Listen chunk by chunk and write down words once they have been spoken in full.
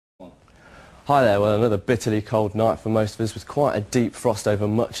Hi there, well another bitterly cold night for most of us with quite a deep frost over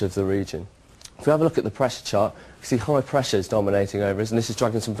much of the region. If we have a look at the pressure chart, we see high pressures dominating over us, and this is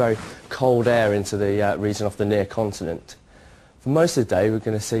dragging some very cold air into the region off the near continent. For most of the day we're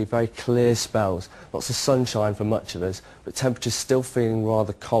going to see very clear spells, lots of sunshine for much of us, but temperatures still feeling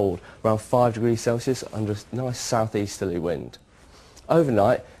rather cold, around 5 degrees Celsius under a nice southeasterly wind.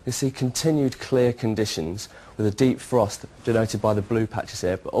 Overnight you'll see continued clear conditions with a deep frost denoted by the blue patches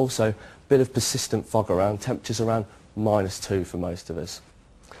here, but also a bit of persistent fog around, temperatures around -2 for most of us.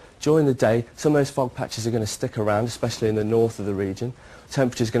 During the day, some of those fog patches are going to stick around, especially in the north of the region.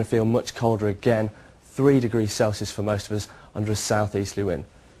 Temperatures are going to feel much colder again, 3 degrees Celsius for most of us under a southeasterly wind.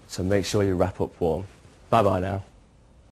 So make sure you wrap up warm. Bye bye now.